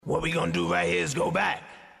What we gonna do right here is go back.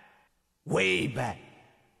 Way back.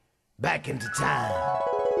 Back into time.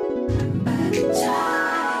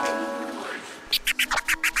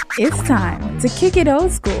 It's time to kick it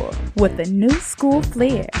old school with a new school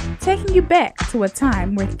flair, taking you back to a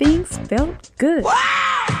time where things felt good. Wow!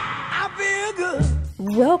 I feel good.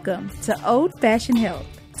 Welcome to Old Fashioned Health.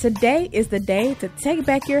 Today is the day to take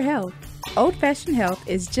back your health. Old Fashioned Health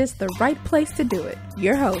is just the right place to do it.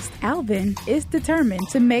 Your host, Alvin, is determined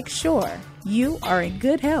to make sure you are in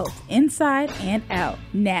good health inside and out.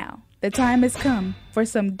 Now, the time has come for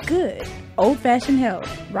some good old-fashioned health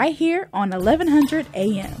right here on 1100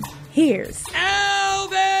 AM. Here's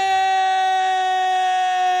Alvin!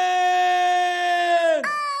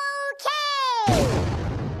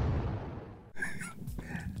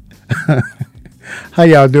 Okay! How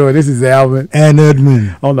y'all doing? This is Alvin and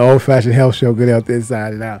Edmund on the Old Fashioned Health Show. Good Health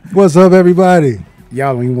Inside and Out. What's up, everybody?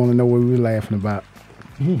 Y'all don't even want to know what we were laughing about.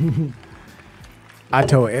 I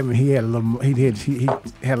told Edmund he had a little. He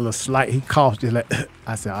had a little slight. He coughed just like.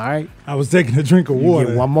 I said, "All right." I was taking a drink of water.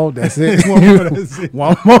 Get one more. That's it. One more. That's it.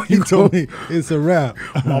 One more. He told me it's a wrap.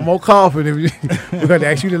 One more coughing. We're going to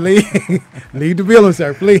ask you to leave the building,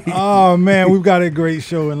 sir, please. Oh man, we've got a great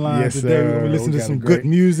show in line yes, today. Sir. We're going to listen to some good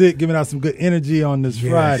music, giving out some good energy on this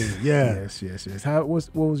Friday. Yeah. Yes.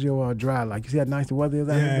 What was your drive like? You see how nice the weather is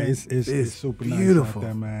out there? Yeah, it's super beautiful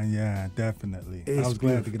nice out there, man. Yeah, definitely. I was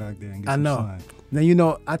glad to get out there and get some sun. Now, you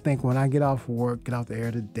know, I think when I get off work, get off the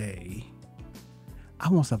air today, I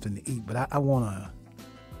want something to eat, but I don't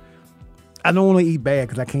want to eat bad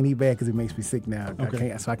because I can't eat bad because it makes me sick now.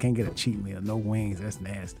 Okay. I can't get a cheat meal. No wings. That's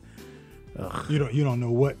nasty. Ugh. You don't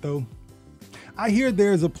know what, though? I hear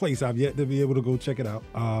there's a place I've yet to be able to go check it out.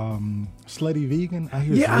 Slutty Vegan. I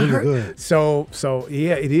hear it's really good. So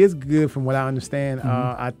yeah, it is good from what I understand.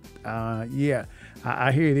 Mm-hmm.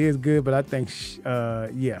 I hear it is good, but I think it's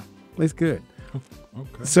good.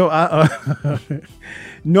 Okay. So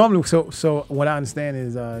normally, so what I understand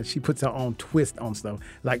is she puts her own twist on stuff.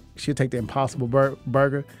 Like she'll take the Impossible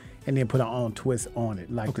Burger and then put her own twist on it,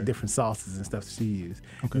 like the different sauces and stuff she uses.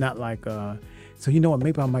 Okay. Not like so you know what?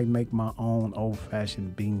 Maybe I might make my own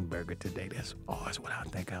old-fashioned bean burger today. That's what I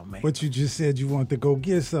think I'll make. But you just said you want to go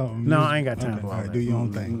get something. No, I ain't got time for all that. Do your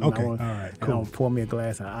own thing. Okay. All right. Cool. I'll pour me a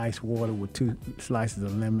glass of ice water with 2 slices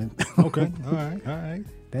of lemon. Okay. All right.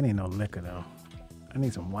 That ain't no liquor though. I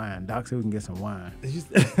need some wine. Doc said we can get some wine.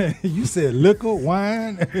 You said liquor,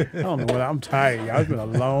 wine? I don't know what. I'm tired, y'all. It's been a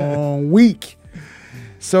long week.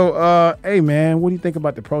 So, hey, man, what do you think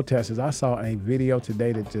about the protesters? I saw a video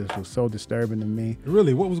today that just was so disturbing to me.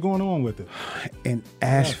 Really? What was going on with it? In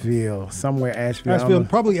Asheville, somewhere Asheville.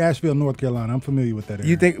 Probably Asheville, North Carolina. I'm familiar with that area.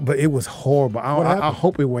 You think? But it was horrible. I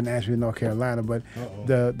hope it wasn't Asheville, North Carolina, but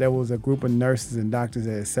there was a group of nurses and doctors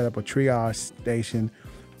that had set up a triage station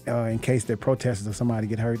in case the protesters or somebody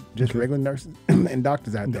get hurt, just regular nurses and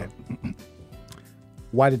doctors out there.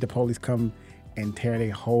 Why did the police come and tear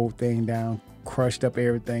their whole thing down, crushed up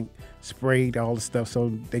everything, sprayed all the stuff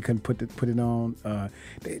so they couldn't put it on?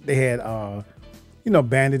 They had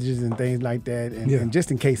bandages and things like that, and just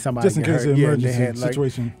in case somebody just in case hurt, an emergency they had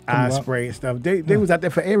situation, eye spray and stuff. They was out there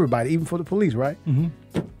for everybody, even for the police, right?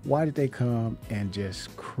 Mm-hmm. Why did they come and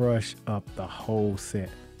just crush up the whole set?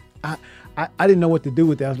 I didn't know what to do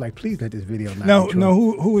with that. I was like, please let this video not be true. No,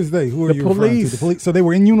 who is they? Who are you referring to? Police. The police. So they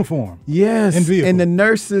were in uniform. Yes, in vehicle. And the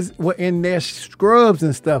nurses were in their scrubs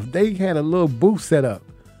and stuff. They had a little booth set up,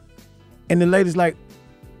 and the lady's like,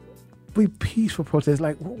 "We peaceful protest.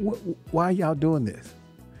 Like, why are y'all doing this?"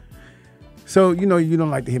 So you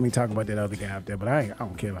don't like to hear me talk about that other guy out there, but I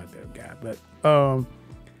don't care about that guy. But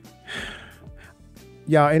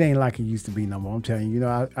y'all, it ain't like it used to be no more. I'm telling you.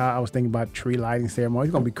 I was thinking about tree lighting ceremony.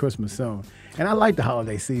 It's gonna be Christmas soon, and I like the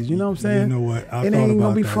holiday season. You know what I'm saying? You know what? It ain't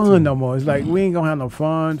gonna be fun no more. It's like we ain't gonna have no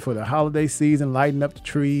fun for the holiday season, lighting up the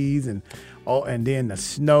trees and then the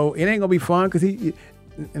snow. It ain't gonna be fun because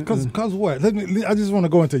what? I just want to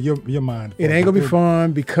go into your mind. It ain't gonna be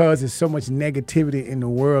fun because there's so much negativity in the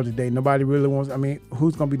world today. Nobody really wants. I mean,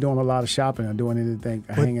 who's gonna be doing a lot of shopping or doing anything?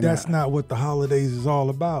 But that's not what the holidays is all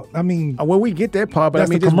about. I mean, well, we get that part, but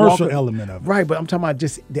that's I mean, the commercial element of it, right? But I'm talking about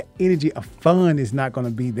just the energy of fun is not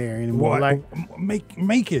gonna be there anymore. Like,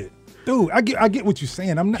 make it. Dude, I get what you're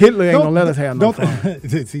saying. I'm not, Hitler ain't gonna let us have no fun.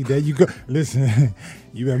 See, there you go. Listen,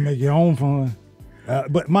 you better make your own fun.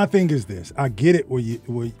 But my thing is this: I get it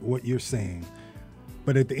what you're saying,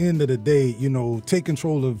 but at the end of the day, take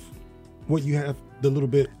control of what you have. The little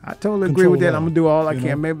bit. I totally agree with that. I'm gonna do all I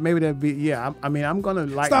can. Maybe that'd be. I'm gonna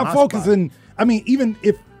stop focusing. Spot. I mean, even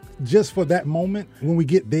if just for that moment when we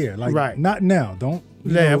get there, like right. Not now. Don't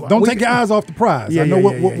Don't take your eyes off the prize. I know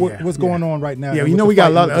what's going on right now. Yeah, we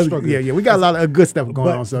got a lot of we got a lot of good stuff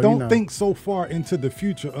going on. So don't think so far into the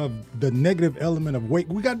future of the negative element of wait.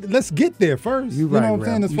 Let's get there first. You know what I'm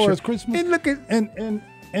saying? As far as Christmas, and look at and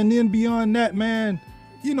then beyond that, man.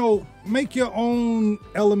 Make your own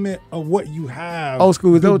element of what you have. Old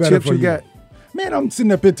school, those chips you got. Man, I'm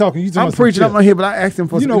sitting up here talking. I'm preaching up on here, but I asked him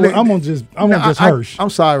for. You know what? I'm gonna just Hirsch. I'm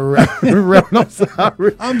sorry, Reverend. I'm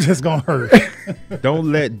sorry. I'm just gonna Hirsch.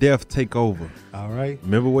 Don't let death take over. All right.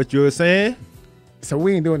 Remember what you were saying? So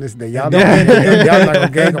we ain't doing this today. Y'all not gonna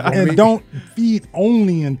gang up on me. And don't feed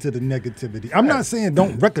only into the negativity. I'm not saying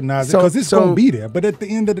don't recognize it because it's gonna be there. But at the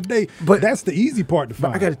end of the day, that's the easy part to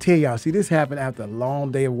find. I gotta tell y'all, see, this happened after a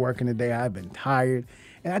long day of working today. I've been tired.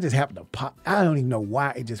 And I just happened to pop. I don't even know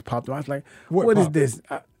why it just popped. I was like, what is this?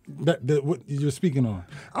 What you're speaking on.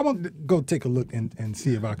 I'm going to go take a look and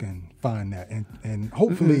see if I can find that. And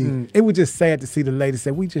hopefully. It was just sad to see the lady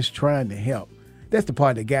say, we just trying to help. That's the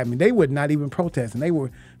part that got me. They were not even protesting. They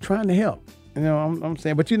were trying to help. I'm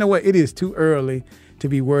saying. But you know what? It is too early to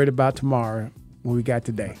be worried about tomorrow when we got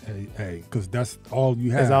today. Hey, because that's all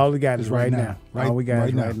you have. That's all we got is right now. Right, all we got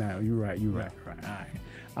is right right now. You're right. All right.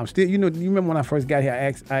 I'm still, you remember when I first got here,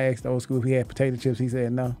 I asked Old School if he had potato chips. He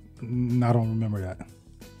said no. I don't remember that.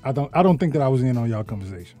 I don't think that I was in on y'all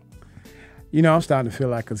conversation. I'm starting to feel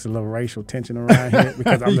like it's a little racial tension around here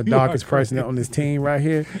because I'm the darkest person on this team right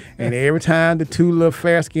here. And every time the two little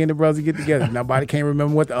fair-skinned brothers get together, nobody can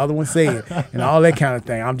remember what the other one said and all that kind of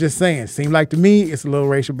thing. I'm just saying. Seems like to me it's a little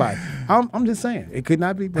racial bias. I'm just saying. It could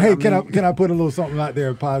not be. Hey, can I put a little something out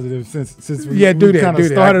there positive since we do that. kind of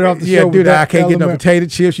started off the show do that. I can't get no potato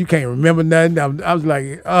chips. You can't remember nothing. I was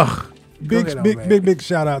like, ugh. Big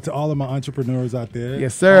shout out to all of my entrepreneurs out there.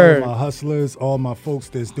 Yes, sir. All my hustlers, all my folks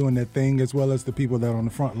that's doing their thing, as well as the people that are on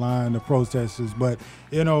the front line, the protesters. But,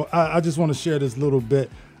 I just want to share this little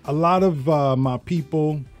bit. A lot of my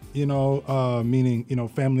people, meaning,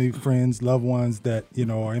 family, friends, loved ones that,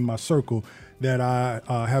 are in my circle that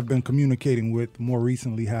I have been communicating with more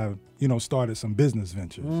recently have, started some business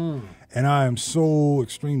ventures. And I am so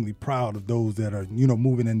extremely proud of those that are,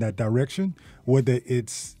 moving in that direction, whether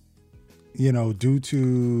it's due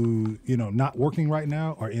to, not working right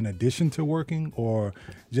now or in addition to working or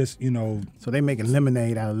just, So they making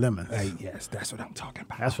lemonade out of lemons. Hey, yes, that's what I'm talking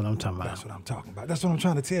about. That's what I'm talking about. That's what I'm talking about. That's what I'm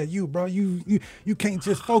trying to tell you, bro. You can't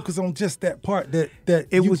just focus on just that part that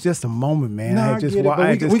it was just a moment, man. I get it,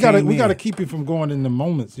 but we gotta keep it from going in the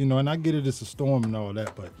moments, and I get it, it's a storm and all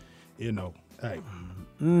that, but hey.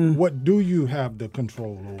 What do you have the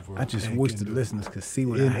control over? I just wish the listeners could see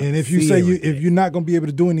what and if you say if you're not going to be able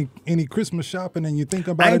to do any Christmas shopping and you think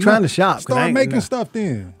about I ain't trying to shop. Start making stuff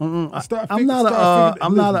then. I'm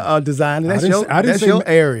not a designer. That's your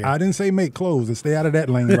area. I didn't say make clothes. And stay out of that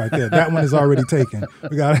lane right there. That one is already taken.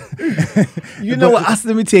 We got. What?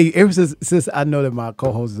 Let me tell you. Ever since I know that my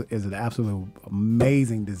co-host is an absolute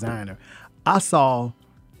amazing designer, I saw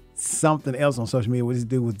something else on social media where this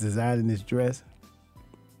dude was designing this dress.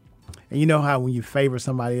 And you know how when you favor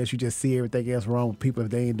somebody else, you just see everything else wrong with people if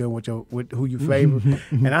they ain't doing with who you favor.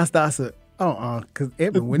 And I started because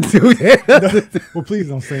Edmund wouldn't do that. Well, please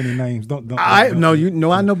don't say any names. Don't. I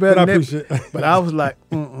know better than that. But I was like,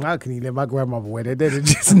 I couldn't even let my grandmother wear that. That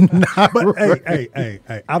is just not But right. hey,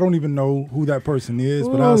 I don't even know who that person is,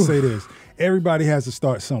 but I'll say this. Everybody has to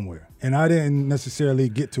start somewhere. And I didn't necessarily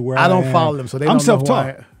get to where I don't follow them, so they don't know. I'm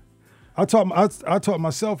self-taught. I taught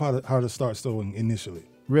myself how to start sewing initially.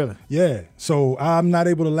 Really? Yeah. So I'm not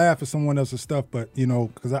able to laugh at someone else's stuff, but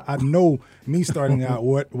because I know me starting out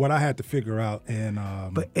what I had to figure out. And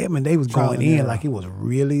but Edmund, they was going in like it was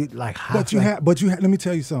really like hot. But you had. Let me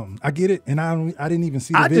tell you something. I get it, and I didn't even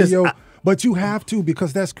see the video. But you have to,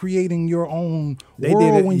 because that's creating your own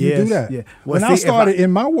world when you do that. Yeah. Well, when I started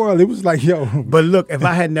in my world, it was like, yo. But look, if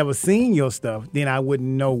I had never seen your stuff, then I wouldn't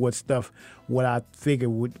know what I figured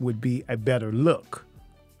would be a better look.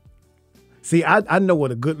 See, I know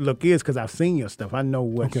what a good look is because I've seen your stuff. I know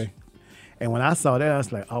what. Okay. And when I saw that, I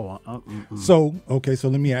was like, oh. So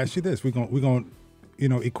let me ask you this: we're gonna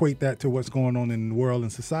equate that to what's going on in the world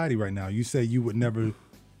and society right now. You say you wouldn't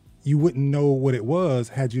know what it was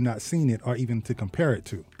had you not seen it or even to compare it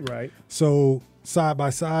to. Right. So side by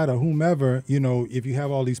side or whomever, if you have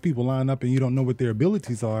all these people lined up and you don't know what their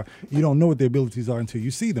abilities are, you don't know what their abilities are until you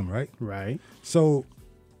see them, right? Right. So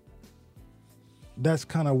that's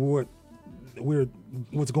kind of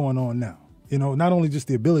what's going on now. Not only just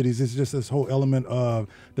the abilities, it's just this whole element of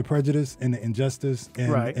the prejudice and the injustice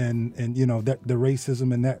and right. and that the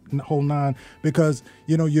racism and that whole nine, because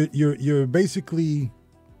you're basically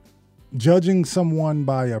judging someone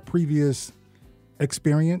by a previous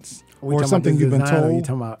experience or something you've been told. You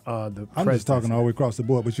talking about the I'm just talking all the way across the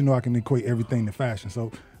board, but you know I can equate everything to fashion.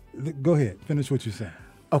 So go ahead, finish what you're saying.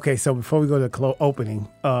 Okay, so before we go to the opening,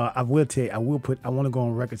 I will tell you, I want to go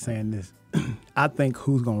on record saying this. I think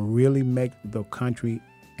who's going to really make the country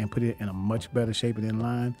and put it in a much better shape and in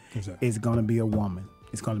line is going to be a woman.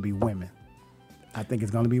 It's going to be women. I think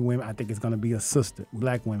it's going to be women. I think it's going to be a sister,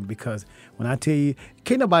 black women, because when I tell you,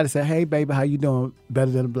 can't nobody say, hey, baby, how you doing,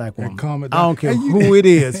 better than a black woman. Calm it I down. don't care who it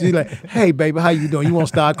is. She's like, hey, baby, how you doing? You want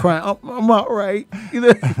to start crying? I'm all right. You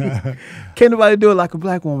know? Can't nobody do it like a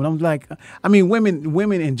black woman. I'm like, I mean,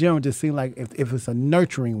 women in general just seem like if it's a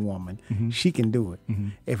nurturing woman, she can do it.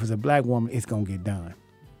 If it's a black woman, it's going to get done.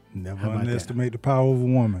 Never underestimate the power of a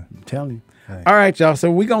woman. I'm telling you. Hey. All right, y'all.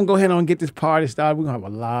 So we're going to go ahead and get this party started. We're going to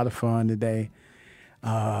have a lot of fun today.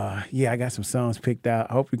 I got some songs picked out.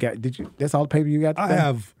 I hope you got. That's all the paper you got today?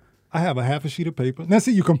 I have a half a sheet of paper. Now,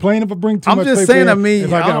 see, you complain if I bring too much paper. I'm just saying, I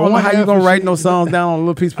don't know how you going to write no sheet, songs down on a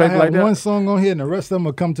little piece of paper like that. I have one song on here, and the rest of them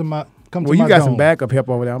will come to my Well, you got some backup help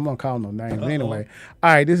over there. I'm going to call no names. Anyway,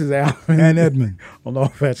 all right, this is Alvin. And Edmund. On the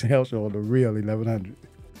Old Fashioned Health Show on the Real 1100.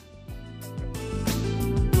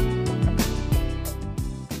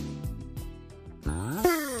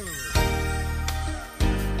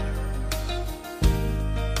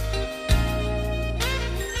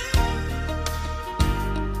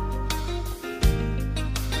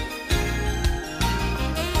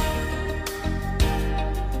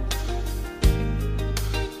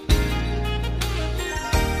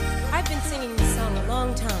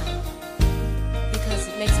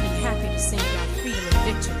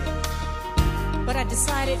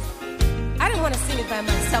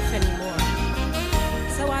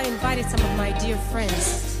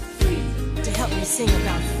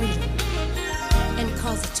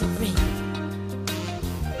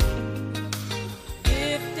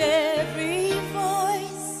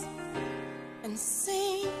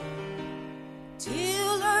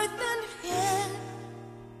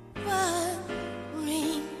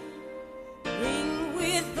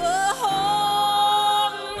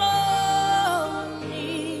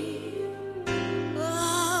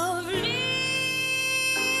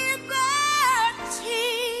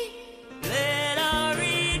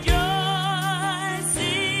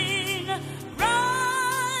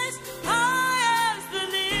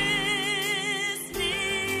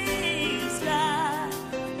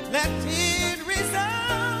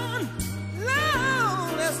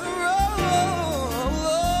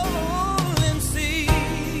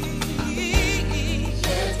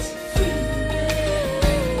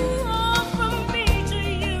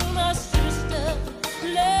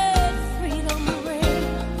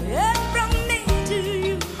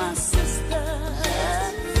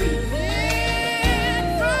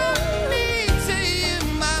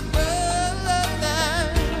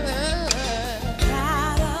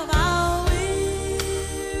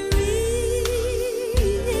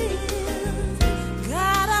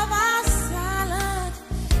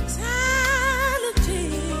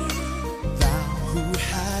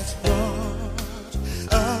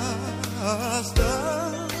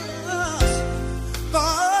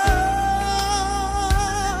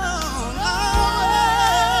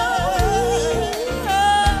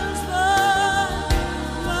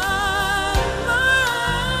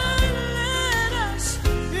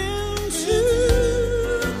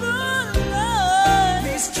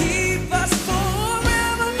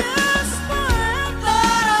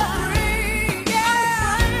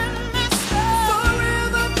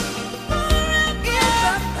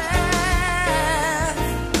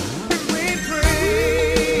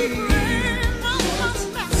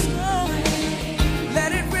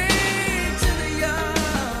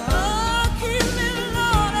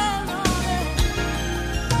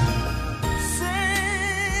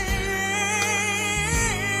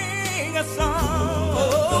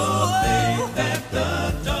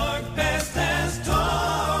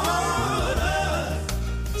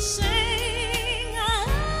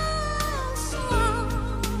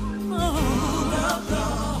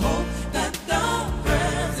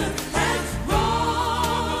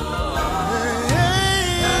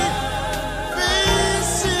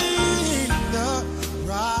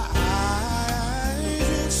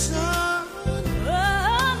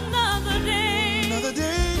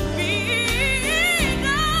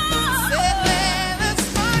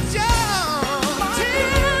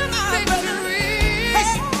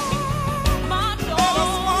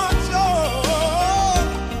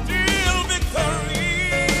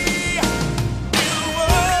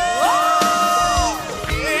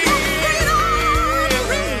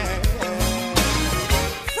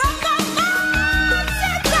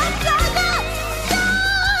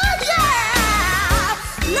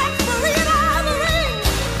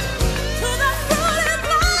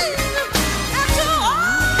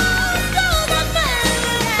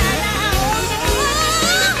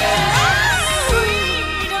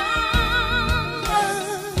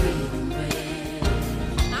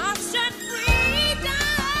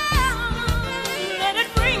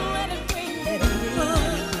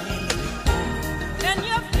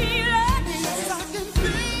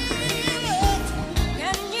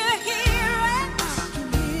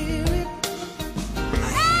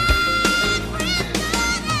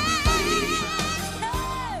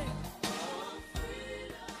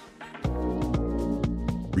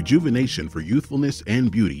 Rejuvenation for youthfulness and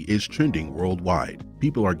beauty is trending worldwide.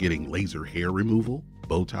 People are getting laser hair removal,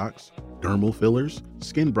 Botox, dermal fillers,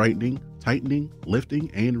 skin brightening, tightening, lifting,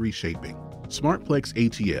 and reshaping. SmartPlex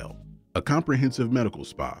ATL, a comprehensive medical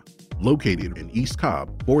spa located in East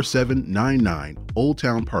Cobb, 4799 Old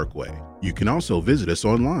Town Parkway. You can also visit us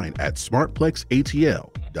online at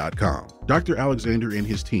smartplexatl.com. Dr. Alexander and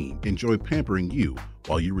his team enjoy pampering you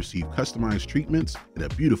while you receive customized treatments in a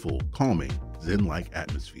beautiful, calming, zen-like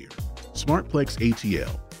atmosphere. SmartPlex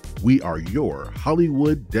ATL. We are your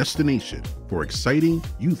Hollywood destination for exciting,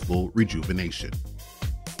 youthful rejuvenation.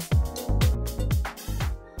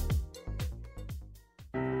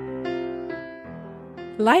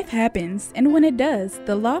 Life happens, and when it does,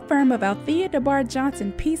 the law firm of Althea DeBar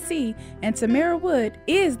Johnson PC and Tamara Wood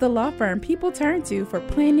is the law firm people turn to for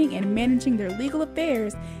planning and managing their legal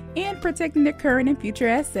affairs and protecting their current and future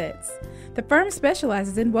assets. The firm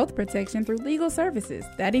specializes in wealth protection through legal services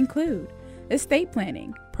that include estate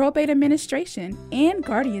planning, probate administration, and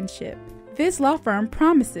guardianship. This law firm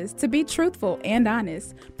promises to be truthful and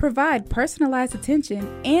honest, provide personalized attention,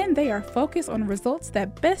 and they are focused on results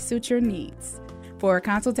that best suit your needs. For a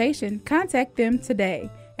consultation, contact them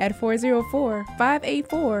today at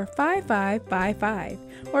 404-584-5555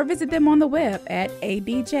 or visit them on the web at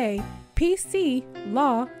adjpclaw.com.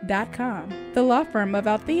 The law firm of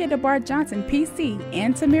Althea DeBar Johnson PC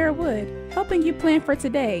and Tamara Wood, helping you plan for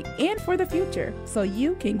today and for the future so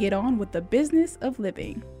you can get on with the business of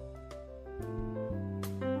living.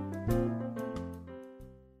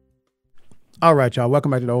 All right, y'all.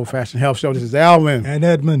 Welcome back to the Old Fashioned Health Show. This is Alvin. And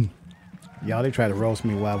Edmund. Y'all, they try to roast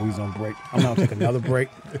me while we was on break. I'm going to take another break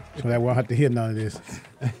so that we don't have to hear none of this.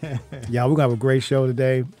 Y'all, we're going to have a great show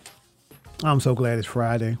today. I'm so glad it's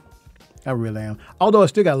Friday. I really am. Although I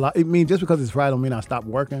still got a lot. I mean, just because it's Friday don't mean I stop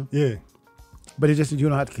working. Yeah. But it's just that you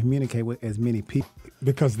don't have to communicate with as many people.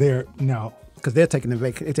 Because they're now. Because they're taking the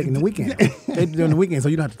weekend. They're doing the weekend, so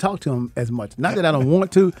you don't have to talk to them as much. Not that I don't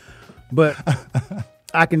want to, but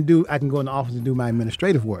I can go in the office and do my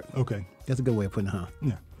administrative work. Okay. That's a good way of putting it, huh?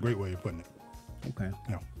 Yeah, great way of putting it. Okay.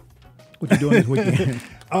 Yeah. What you doing this weekend?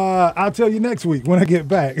 I'll tell you next week when I get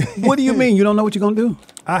back. What do you mean? You don't know what you're going to do?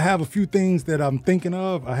 I have a few things that I'm thinking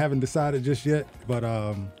of. I haven't decided just yet, but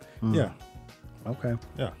yeah. Okay.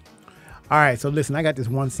 Yeah. All right, so listen, I got this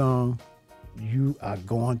one song you are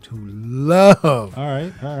going to love. All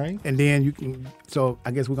right. And then you can, so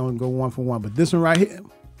I guess we're going to go one for one. But this one right here,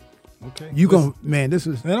 okay. You going, man, this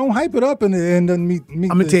is. And don't hype it up and then meet. I'm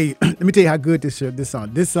going to tell you, let me tell you how good this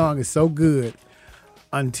song. This song is so good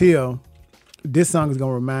until this song is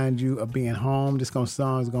going to remind you of being home. This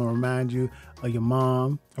song is going to remind you of your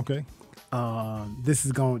mom. Okay. This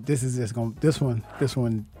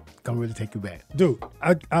one gonna really take you back. Dude,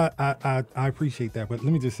 I appreciate that, but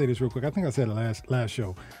let me just say this real quick. I think I said it last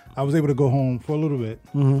show. I was able to go home for a little bit,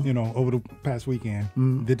 over the past weekend.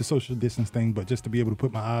 Did the social distance thing, but just to be able to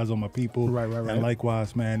put my eyes on my people. Right. And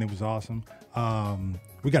likewise, man, it was awesome.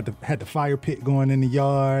 We had the fire pit going in the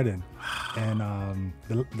yard and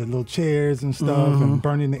the little chairs and stuff and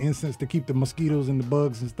burning the incense to keep the mosquitoes and the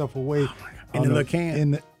bugs and stuff away. In the little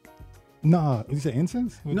can? No, you say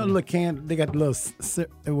incense? You know the little can, they got the little,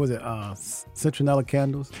 citronella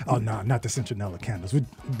candles? Oh, no, not the citronella candles. With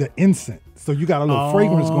the incense. So you got a little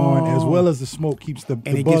fragrance going as well as the smoke keeps the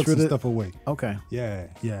bugs and stuff away. Okay.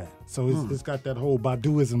 Yeah. So it's got that whole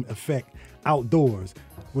Baduism effect outdoors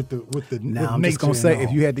with the Now I'm nature just gonna say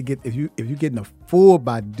if you're getting a full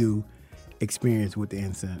Badu experience with the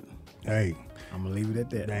incense, hey, I'm gonna leave it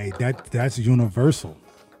at that. Hey, that's universal.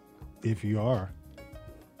 If you are.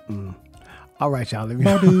 All right, y'all. Let me.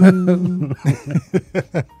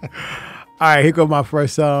 All right, here goes my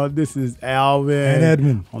first song. This is Alvin and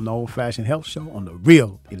Edmund on the Old Fashioned Health Show on the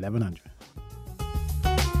Real 1100.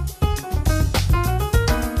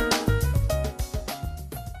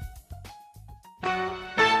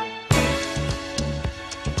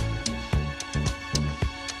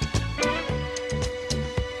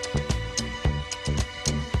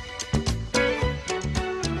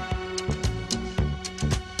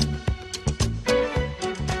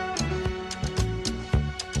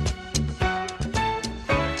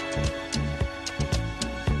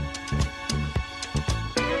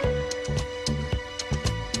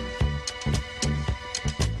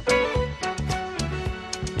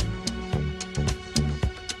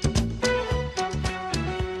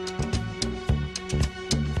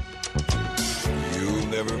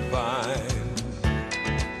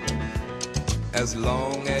 As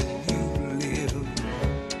long as you live,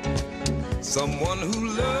 someone who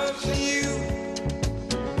loves you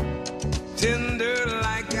tender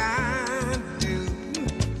like I do.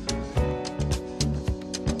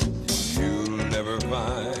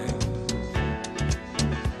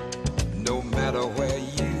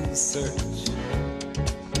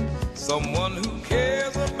 someone who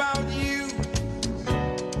cares about you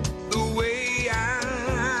the way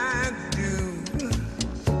I do.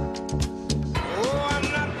 Oh, I'm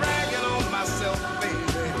not bragging on myself,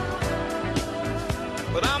 baby,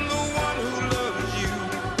 but I'm the one who loves you,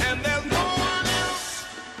 and there's no one else.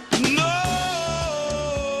 No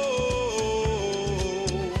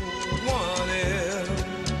one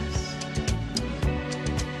else.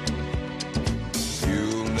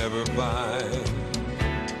 You'll never find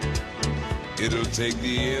it'll take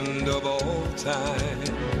the end of all time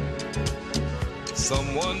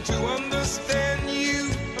someone to understand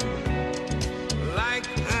you like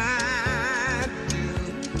I do.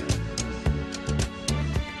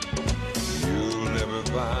 You'll never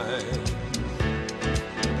find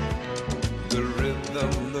the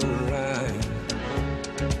rhythm, the rhyme,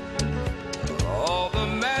 all the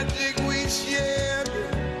magic we shared,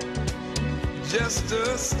 just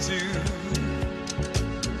us two.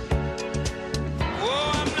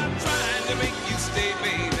 Oh, I'm not trying to make you stay,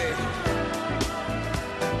 baby,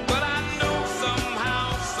 but I know somehow,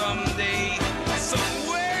 someday, some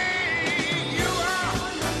way you are.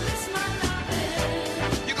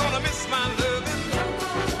 You're gonna miss my loving.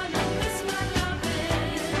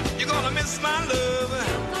 You're gonna miss my loving.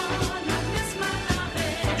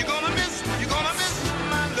 You're gonna miss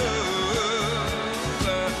my love.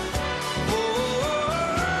 Oh,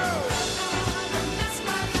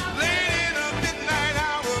 late in the midnight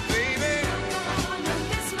hour, baby,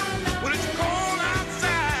 when it's cold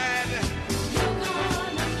outside, you're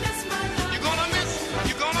gonna miss my love.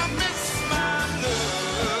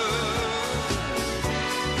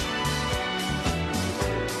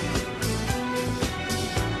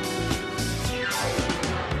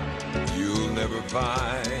 You'll never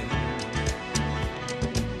find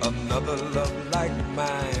another love like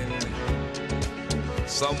mine,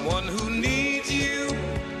 someone who needs you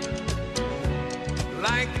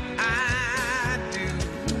like I do.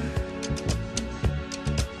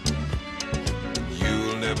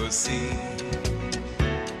 You'll never see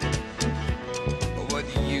what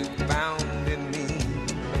you found in me.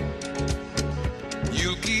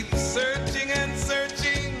 You'll keep searching and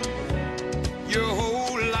searching your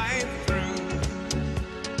whole life through.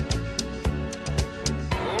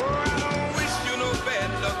 Oh, I don't wish you no bad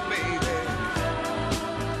luck, baby,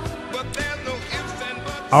 but there's no ifs and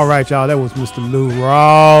buts. All right, y'all. That was Mr. Lou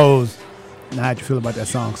Rawls. Now, how'd you feel about that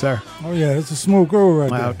song, sir? Oh yeah, it's a smooth groove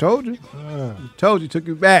right I there. told you. Told you. Took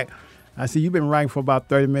you back. I see you've been writing for about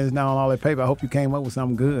 30 minutes now on all that paper. I hope you came up with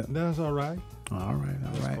something good. That's all right. All right.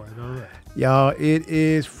 All right. Quite all right. Y'all, it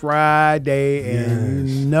is Friday, and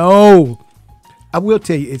Yes. you know, I will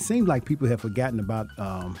tell you, it seems like people have forgotten about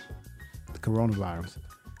the coronavirus.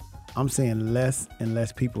 I'm seeing less and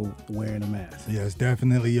less people wearing a mask. Yes,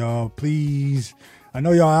 definitely, y'all. Please. I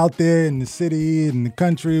know y'all out there in the city, in the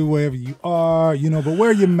country, wherever you are, but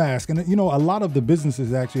wear your mask. And, a lot of the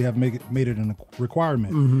businesses actually have made it a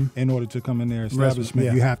requirement in order to come in their establishment.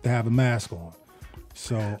 yeah. You have to have a mask on.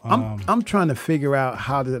 So, I'm trying to figure out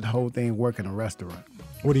how did that whole thing work in a restaurant.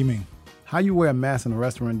 what do you mean? How you wear a mask in a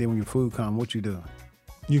restaurant, then when your food comes, what you do?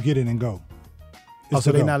 You get in and go. Oh, It's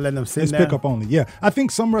so to they're go. not letting them sit It's down? pickup only. Yeah, I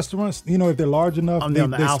think some restaurants, if they're large enough, On they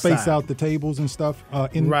the space outside. out the tables and stuff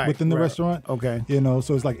within the right. restaurant. Okay.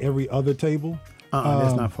 So it's like every other table.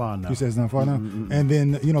 That's not far enough. You said it's not far enough. And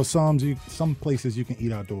then some places you can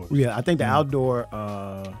eat outdoors. Yeah, I think the outdoor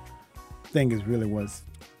thing is really what's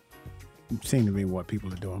seem to be what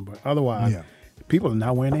people are doing. But otherwise, Yeah. people are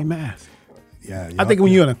not wearing a mask. Yeah, I think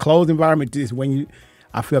when you're in a closed environment, is when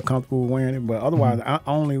I feel comfortable wearing it. But otherwise, I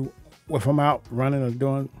only if I'm out running or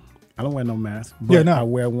doing, I don't wear no mask. But Yeah, no. I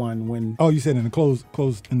wear one when. Oh, you said in a closed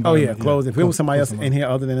Oh environment. yeah, closed. If it was somebody else closed in here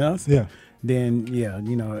other than us, Yeah. then yeah,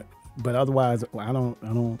 But otherwise, I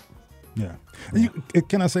don't. Yeah.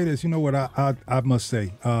 Can I say this? You know what I must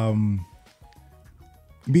say?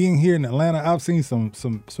 Being here in Atlanta, I've seen some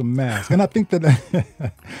masks, and I think that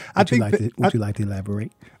Would you like to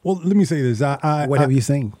elaborate? Well, let me say this. What have you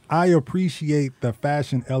seen? I appreciate the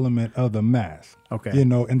fashion element of the mask. Okay.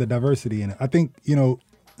 And the diversity in it. I think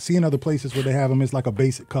seeing other places where they have them, it's like a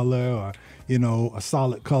basic color or a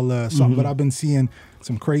solid color or something. But I've been seeing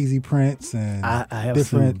some crazy prints and I have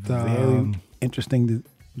different. some very interesting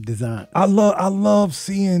design. I love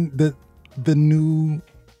seeing the new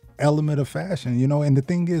element of fashion, and the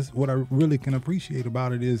thing is, what I really can appreciate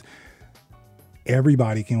about it is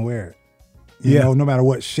everybody can wear it. You know, no matter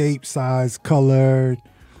what shape, size, color.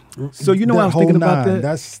 So what I was thinking about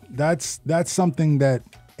that? That's something that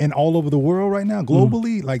and all over the world right now,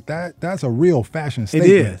 globally, like that's a real fashion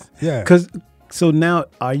statement. It is. Yeah. So now,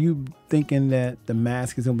 are you thinking that the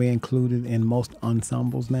mask is going to be included in most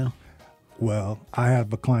ensembles now? Well, I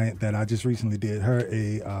have a client that I just recently did her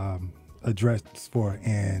a dress for,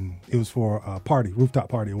 and it was for a party, rooftop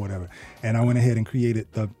party or whatever. And I went ahead and created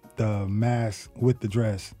the mask with the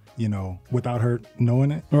dress, you know, without her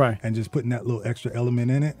knowing it. Right. And just putting that little extra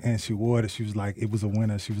element in it. And she wore it. She was like, it was a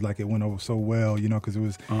winner. She was like, it went over so well, you know, because it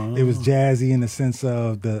was jazzy in the sense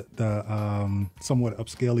of the somewhat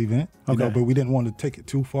upscale event. You know, but we didn't want to take it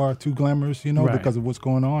too far, too glamorous, you know, because of what's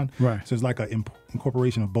going on. Right. So it's like an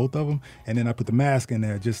incorporation of both of them. And then I put the mask in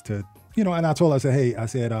there just to, you know, and I told her, I said, hey,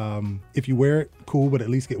 if you wear it, cool, but at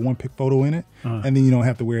least get one pic photo in it. And then you don't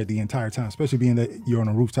have to wear it the entire time, especially being that you're on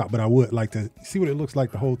a rooftop. But I would like to see what it looks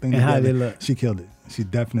like, the whole thing. And how did it look? She killed it. She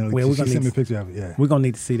definitely, Well, she sent me a picture of it, yeah. We're going to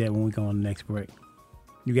need to see that when we go on the next break.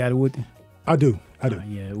 You got it with you? I do.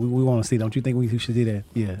 Yeah, we want to see. Don't you think we should do that?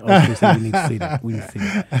 Yeah, we need to see that. We need to see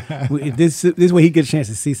that. This way he gets a chance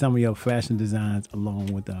to see some of your fashion designs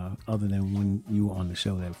along with other than when you were on the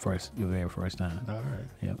show your very first time. All right.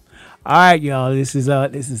 Yep. All right, y'all. This is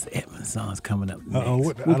Edmund songs coming up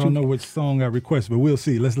next. I don't know which song I request, but we'll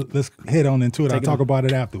see. Let's head on into it. I'll talk about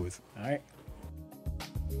it afterwards. All right.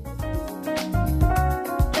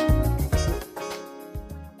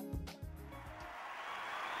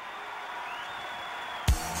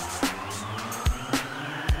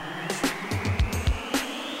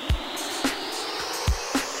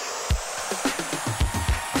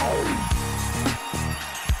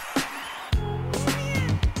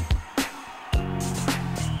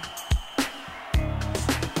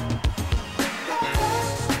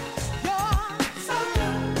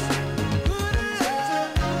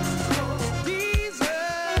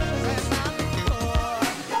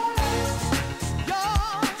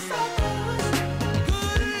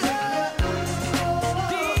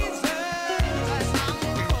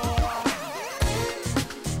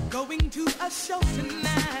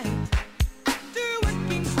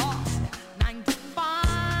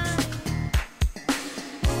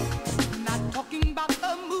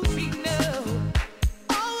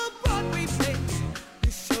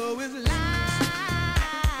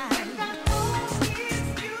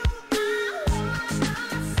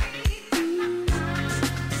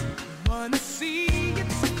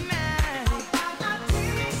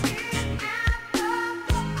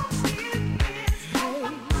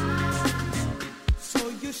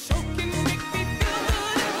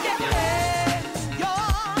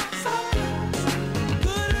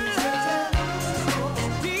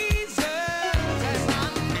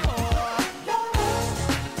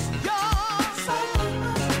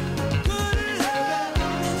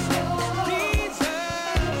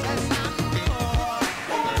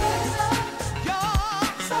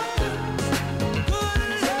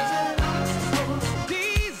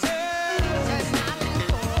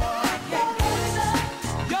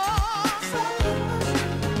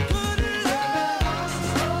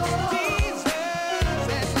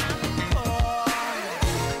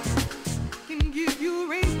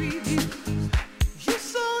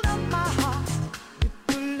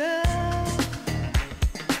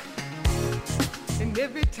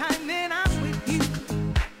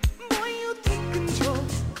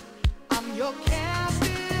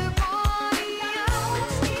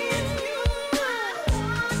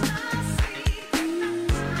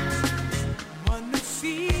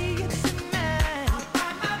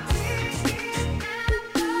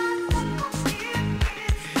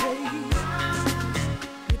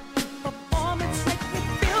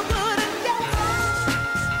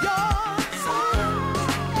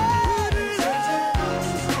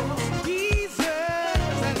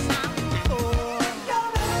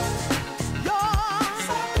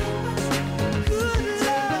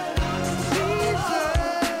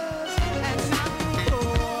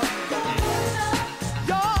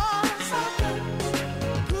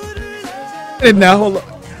 And now, hold on.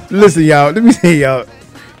 Listen, y'all. Let me say, y'all.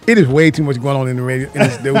 It is way too much going on in the radio in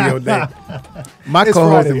the studio today. My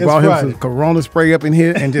co-host has brought him some Corona spray up in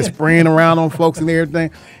here and just spraying around on folks and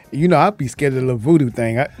everything. You know, I'd be scared of the little voodoo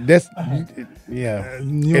thing. It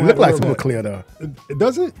looked like some clear though.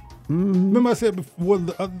 Does it? Mm-hmm. Remember I said before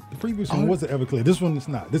the previous one wasn't Everclear. This one is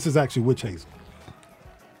not. This is actually witch hazel.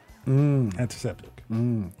 Antiseptic.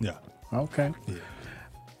 Yeah. Okay. Yeah.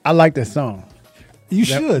 I like that song. You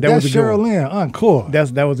should. That's Cheryl Lynn, Encore.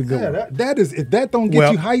 That was a good one. That is, if that don't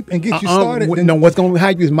get you hype and get you started. No, what's going to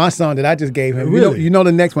hype you is my song that I just gave him. Really? You know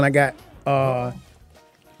the next one I got. The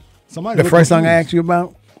first song I asked you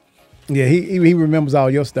about. Yeah, he remembers all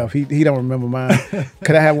your stuff. He don't remember mine.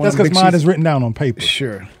 Could I have one? That's because mine is written down on paper.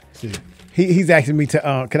 Sure. See. He's asking me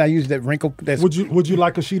to. Can I use that wrinkle? That's, Would you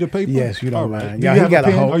like a sheet of paper? Yes, you don't All mind. Do Yeah, you he have got a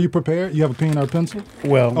a pen? whole- Are you prepared? You have a pen or a pencil?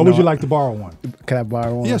 Well, or would no, you like to borrow one? Can I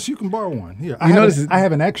borrow one? Yes, you can borrow one. Here, You know this is- I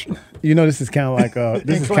have an extra. You know, this is kind of like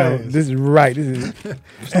this is kind class. of this is right. This is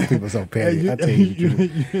some people so petty. I tell you. the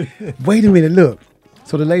truth. you Wait a minute, look.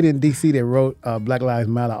 So the lady in D.C. that wrote Black Lives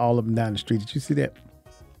Matter all up and down the street. Did you see that?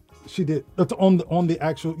 She did. That's on the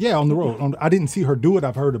actual, on the road. I didn't see her do it.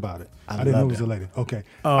 I've heard about it. I didn't know it love was that. a lady. Okay.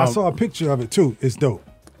 I saw a picture of it too. It's dope.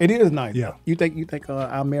 It is nice. Yeah. You think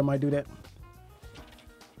our mayor might do that?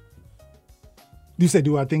 You say,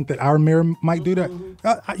 do I think that our mayor might do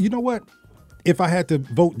that? You know what? If I had to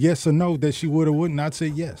vote yes or no that she would or wouldn't, I'd say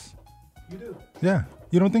yes. You do. Yeah.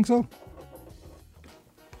 You don't think so?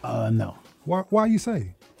 No. Why you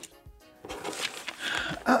say?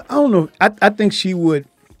 I don't know. I think she would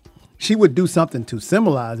do something to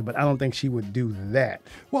symbolize it, but I don't think she would do that.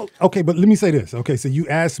 Well, okay, but let me say this. Okay, so you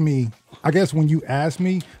asked me, I guess when you asked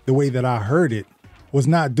me, the way that I heard it was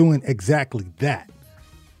not doing exactly that.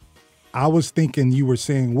 I was thinking you were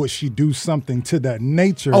saying, would she do something to that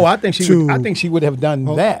nature? Oh, I think she would. I think she would have done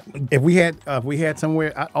that if we had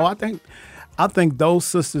somewhere. I think those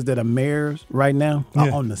sisters that are mayors right now are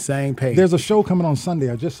Yeah. on the same page. There's a show coming on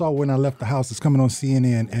Sunday. I just saw when I left the house. It's coming on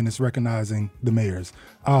CNN and it's recognizing the mayors.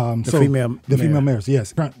 The female mayor. mayors.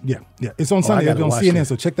 Yes. Yeah. It's on Sunday. It's gotta on watch CNN. that.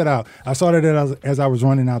 So check that out. I saw that as I was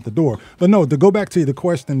running out the door. But no, to go back to the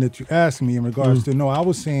question that you asked me in regards to, no, I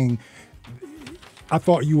was saying, I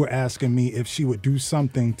thought you were asking me if she would do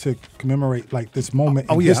something to commemorate like this moment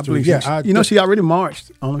in yeah, history. I believe she already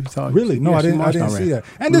marched. I don't know if you saw it. Really? No, Yeah, I she didn't marched see already. that.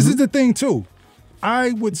 And this is the thing too.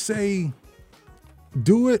 I would say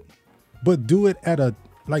do it, but do it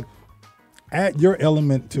add your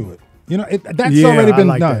element to it. You know, that's Yeah, already I been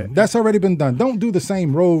like done. that. That's already been done. Don't do the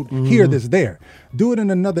same road here that's there. Do it in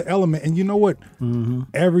another element. And you know what?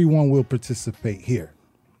 Everyone will participate here.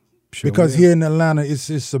 Because here in Atlanta,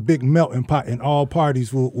 it's a big melting pot, and all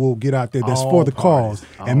parties will get out there that's All for the parties. cause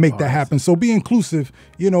All and make that parties. happen. So be inclusive,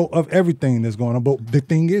 of everything that's going on. But the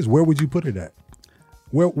thing is, where would you put it at?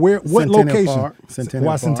 What Centennial location? Park. Centennial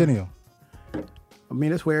Why Park. Centennial? I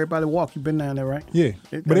mean, that's where everybody walk. You've been down there, right? Yeah,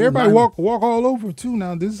 but everybody walk all over too.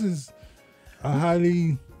 Now this is a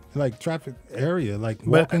highly traffic area,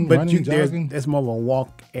 walking, running, jogging. It's more of a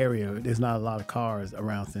walk area. There's not a lot of cars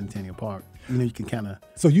around Centennial Park. You can kind of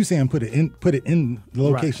So you saying put it in the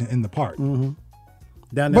location in the park? down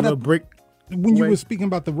that But little brick. When you way. were speaking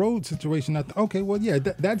about the road situation, I thought, okay, well, yeah,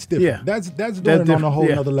 that's different. Yeah. That's doing it on a different. whole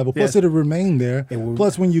Yeah. other level. Plus, Yes. it'll remain there. It will-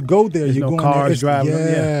 Plus, when you go there, There's you're no going cars there. driving.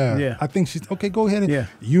 Yeah. Yeah. I think she's okay. Go ahead and Yeah.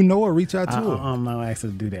 you know her. Reach out to I, her. I'm not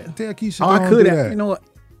asking to do that. Tell Keisha. Oh, go I on, could. do that. You know what?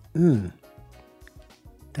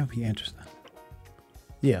 That'd be interesting.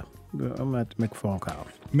 Yeah, I'm gonna have to make a phone call.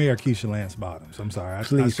 Mayor Keisha Lance Bottoms. I'm sorry.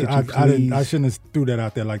 Please, could you I please? shouldn't have threw that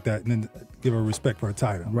out there like that and then give her respect for her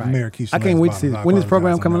title. Right. Mayor Keisha I can't Lance wait to see Bottoms. it. When is the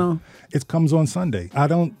program apologize coming that. on? It comes on Sunday. I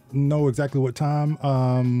don't know exactly what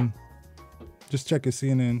time. Just check your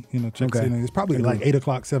CNN. Check Okay. CNN. It's probably Okay. like 8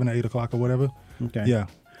 o'clock, 7 or 8 o'clock or whatever. Okay. Yeah.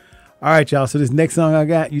 All right, y'all. So this next song I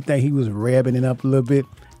got, you think he was revving it up a little bit?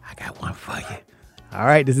 I got one for you. All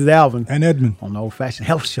right, this is Alvin And Edmund. on the Old Fashioned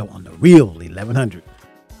Health Show on the Real 1100.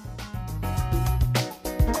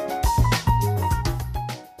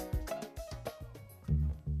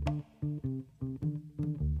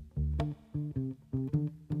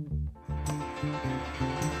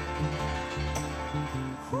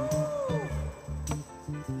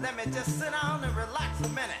 Let me just sit down and relax a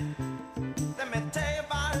minute. Let me tell you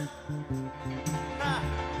about it.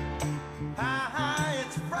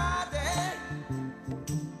 It's Friday.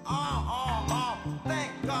 Oh,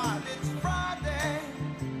 thank God it's Friday.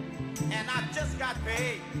 And I just got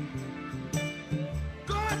paid.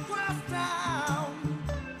 Going across town.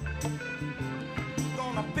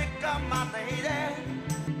 Gonna pick up my lady.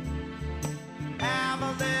 Have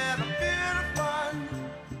a little bit of fun.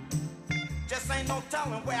 Just ain't no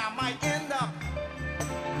telling where I might end up.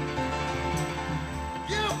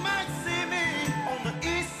 You might see me on the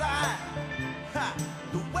east side,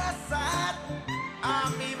 the west side.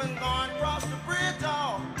 I'm even going across the bridge,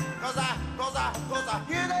 y'all. Cause I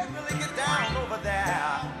hear they really get down over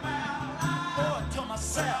there. Boy, to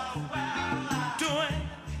myself, doing,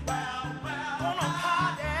 gonna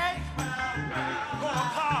party, gonna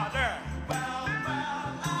party.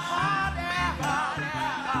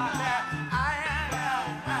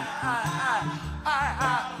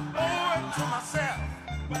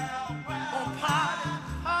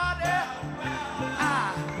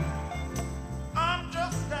 I'm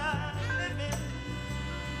just living,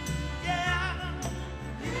 yeah.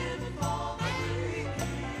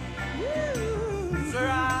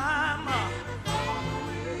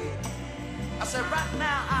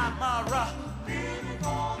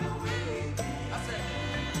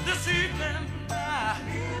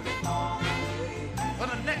 For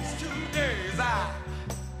the next 2 days, I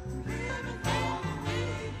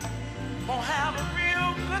gonna have a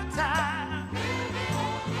real good time.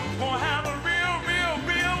 Gonna have a real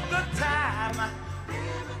good time.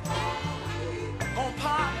 Gonna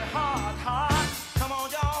party hard. Come on,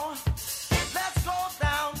 y'all. Let's go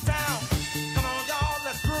downtown. Come on, y'all.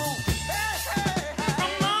 Let's groove. Hey. From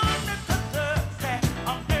Monday to Thursday,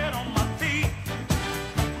 I'm dead on my feet.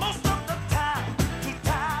 Most of the time, too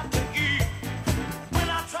tired to eat. When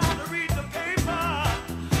I try to read the paper,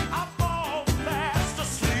 I fall fast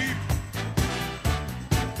asleep.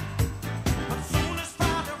 But soon as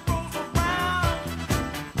Friday rolls around,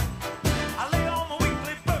 I lay all my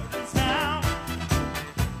weekly burdens down.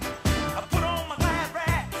 I put on my glad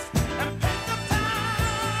rags and paint the town.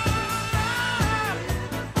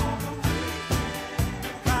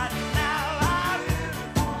 Right now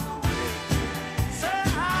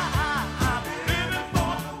I'm living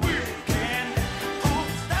for the weekend.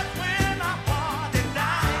 'Cause that's when I party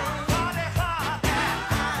down, party hard,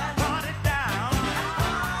 party down,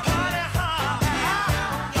 party hard,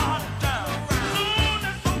 party down. Soon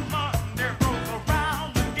as the Monday rolls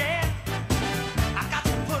around again, I got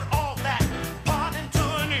to put all that partying to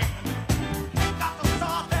an end. Got to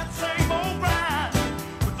start that same old grind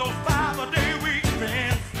with those 5-a-day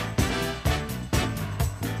weekends.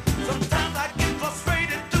 Sometimes I get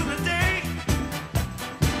frustrated through the day.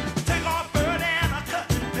 Take off early and I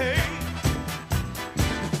cut and pay.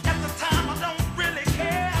 At the time I don't really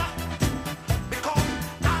care, because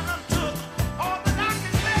I done took all that I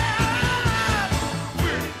can bear.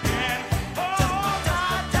 Weekend, oh,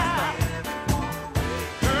 die.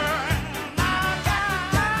 Girl, I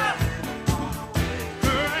got,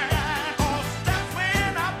 cause that's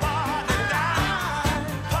when I party down,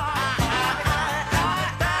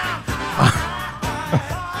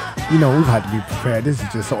 You know, we've had to be prepared. This is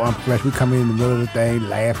just so unprofessional. We come in the middle of the thing,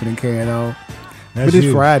 laughing and carrying on. That's But it's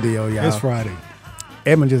you. Friday, y'all. It's Friday.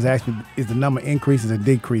 Edmund just asked me, is the number increasing or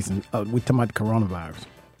decreasing? We talking about the coronavirus.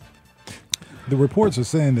 The reports are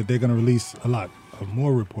saying that they're going to release a lot of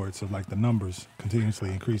more reports of like the numbers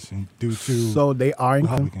continuously increasing due to So they are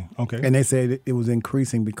increasing. Republican. Okay. And they said it was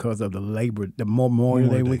increasing because of the Memorial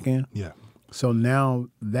Day weekend. Yeah. So now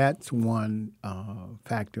that's one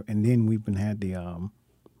factor. And then we've been had the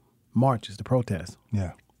marches, the protests.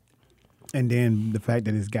 Yeah. And then the fact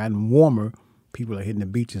that it's gotten warmer, people are hitting the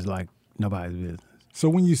beaches like nobody's business. So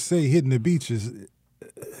when you say hitting the beaches,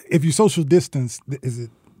 if you social distance, I'm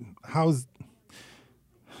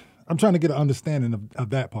trying to get an understanding of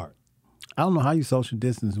that part. I don't know how you social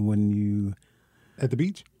distance when you, At the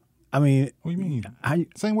beach? I mean, What do you mean? how you,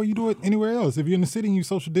 Same way you do it anywhere else. If you're in the city and you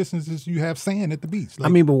social distance, you have sand at the beach. I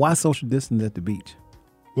mean, but why social distance at the beach?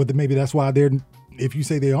 Well, then maybe that's why if you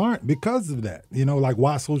say they aren't, because of that. You know, like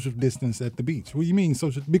why social distance at the beach? What do you mean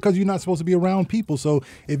social? Because you're not supposed to be around people. So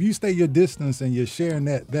if you stay your distance and you're sharing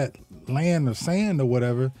that land or sand or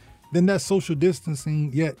whatever, then that's social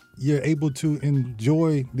distancing, yet you're able to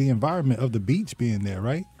enjoy the environment of the beach being there,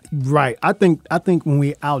 right? Right. I think when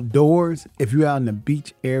we're outdoors, if you're out in the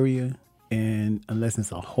beach area, and unless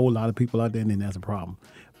it's a whole lot of people out there, then that's a problem.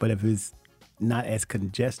 But if it's not as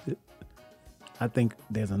congested, I think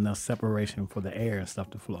there's enough separation for the air and stuff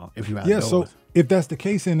to flow. If you're outdoors. Yeah, so if that's the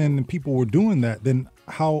case and people were doing that, then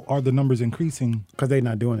how are the numbers increasing? Because they're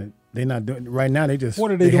not doing it. They're not doing it. Right now, they just... What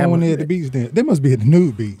are they doing when they're at the beach then? They must be at the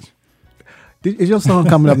nude beach. Is your song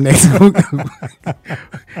coming up next?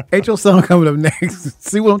 Ain't your song coming up next?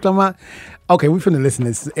 See what I'm talking about? Okay, we're finna listen to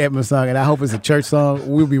this Edmund song, and I hope it's a church song.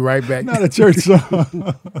 We'll be right back. Not a church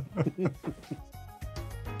song.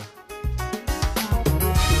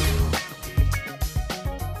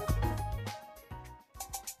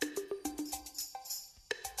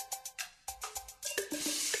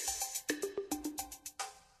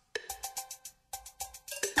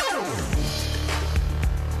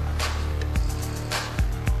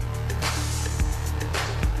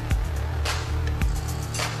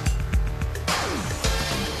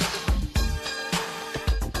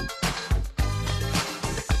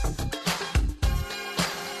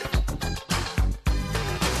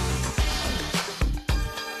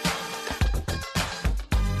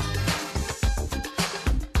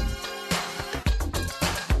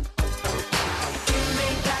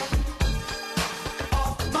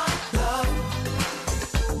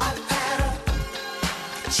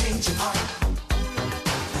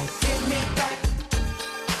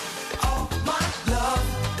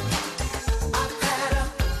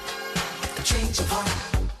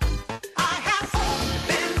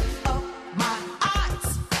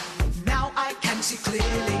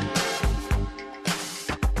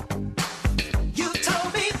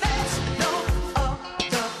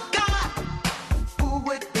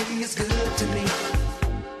 to me.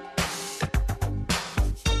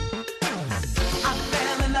 I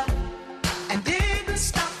fell in love and didn't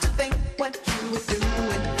stop to think what you were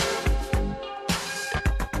doing.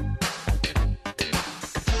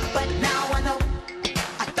 But now I know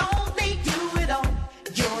I don't need you at all.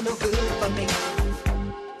 You're no good for me.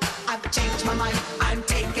 I've changed my mind. I'm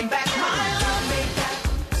taking back my love. Make that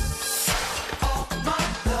all my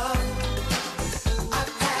love.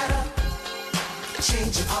 I've had a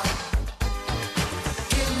change of heart.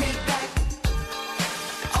 Give me back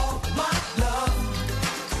all my love.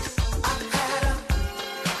 I've had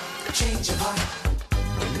a change of heart.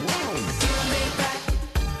 Give me back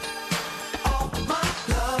all my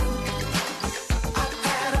love. I've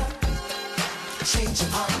had a change of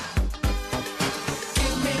heart.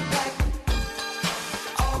 Give me back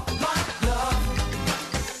all my love.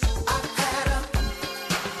 I've had a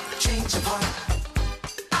change of heart.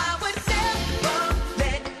 I would never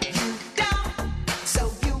let you down, so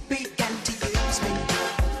you began to use me.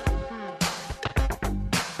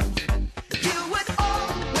 You would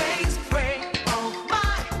always break all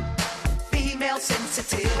my female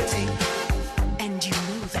sensitivity, and you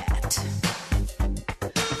knew that.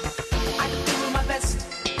 I do my best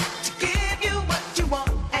to give you what you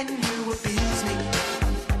want, and you abuse me.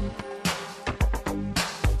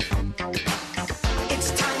 It's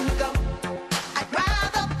time to go. I'd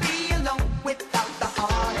rather be alone without the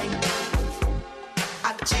heartache.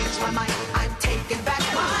 I've changed my mind. I'm taking back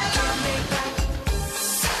my love. Make back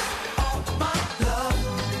all my love.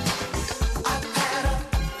 I've had a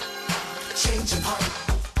change of heart.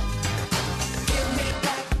 Give me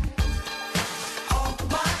back all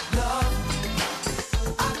my love.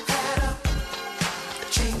 I've had a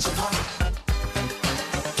change of heart.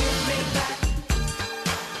 Give me back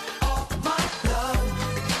all my love.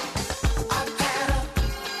 I've had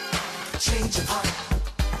a change of heart.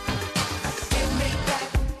 Give me back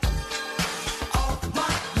all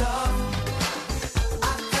my love.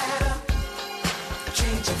 I've had a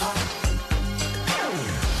change of heart.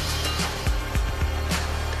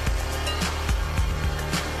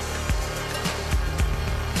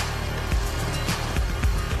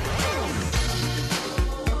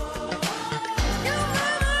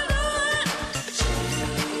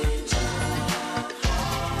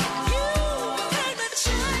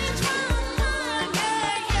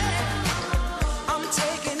 I'm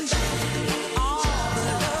taking all the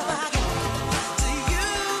love I got to you,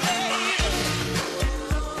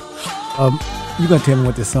 baby. You gonna tell me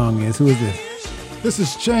what this song is? Who is this? This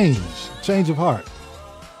is Change of Heart.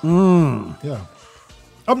 Yeah.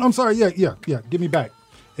 I'm sorry. Yeah. Give me back.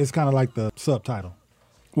 It's kind of like the subtitle.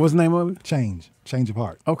 What's the name of it? Change of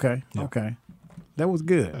Heart. Okay, Yeah. okay. That was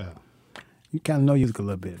good. Yeah. You kind of know music a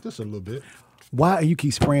little bit. Just a little bit. Why you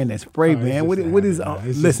keep spraying that spray, Oh, it's man? just What is? habit, man.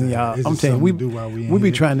 It's Listen, just y'all. habit. It's I'm just telling you, something to do while we in we be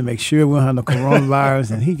here. trying to make sure we don't have no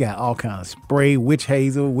coronavirus, and he got all kind of spray, witch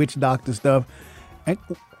hazel, witch doctor stuff. And,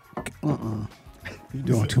 you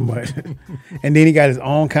doing too much. And then he got his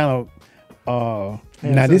own kind of.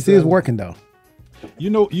 Now this is working though. You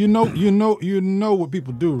know what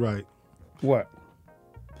people do, right? What?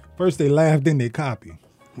 First they laugh, then they copy.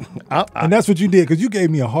 And that's what you did, because you gave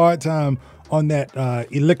me a hard time on that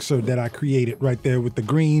elixir that I created right there with the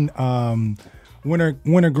green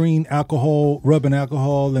winter green alcohol, rubbing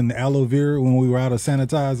alcohol, and the aloe vera when we were out of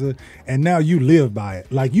sanitizer. And now you live by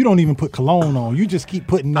it. Like, you don't even put cologne on. You just keep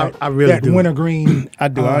putting that, I really that do. wintergreen I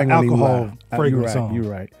do. I ain't gonna even alcohol lie. fragrance on. You're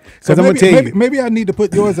right. So Because I'm gonna tell you. maybe I need to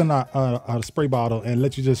put yours in a spray bottle and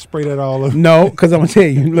let you just spray that all over. No, because I'm gonna tell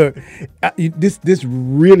you. Look, this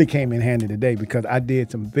really came in handy today because I did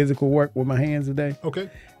some physical work with my hands today. Okay.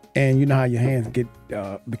 And you know how your hands get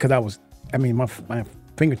because my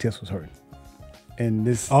fingertips was hurting. And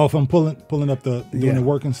this Oh, if I'm pulling up doing the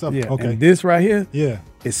work and stuff. Yeah. Okay. And this right here, Yeah.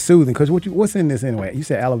 is soothing. Because what's in this anyway? You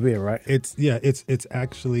said aloe vera, right? It's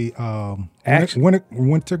actually Actually-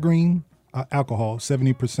 winter green alcohol,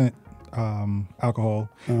 70% alcohol.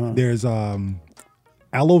 There's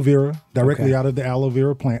aloe vera directly Okay. out of the aloe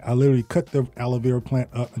vera plant. I literally cut the aloe vera plant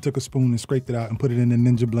up and took a spoon and scraped it out and put it in the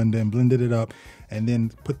Ninja blender and blended it up, and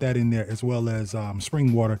then put that in there as well as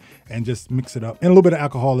spring water and just mix it up, and a little bit of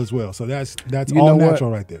alcohol as well. So that's You all know what?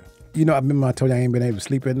 natural right there. You know, I remember I told you I ain't been able to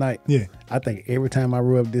sleep at night. Yeah. I think every time I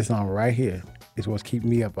rub this on right here, it's what's keeping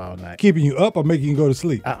me up all night. Keeping you up or making you go to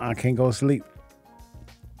sleep? I can't go to sleep.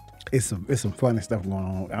 It's some funny stuff going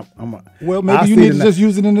on. Well, maybe you need to just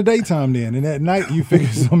use it in the daytime then, and at night you figure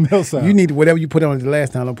something else out. You need whatever you put on it the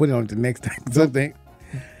last time, don't put it on it the next time. Something.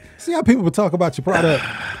 See how people talk about your product.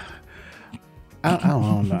 I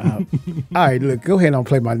don't know. All right, look, go ahead and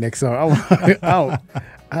play my next song.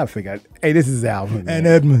 I figure, hey, this is Alvin. And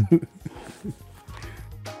Edmund.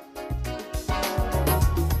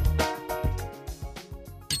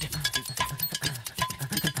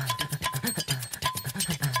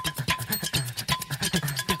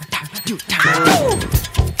 do time.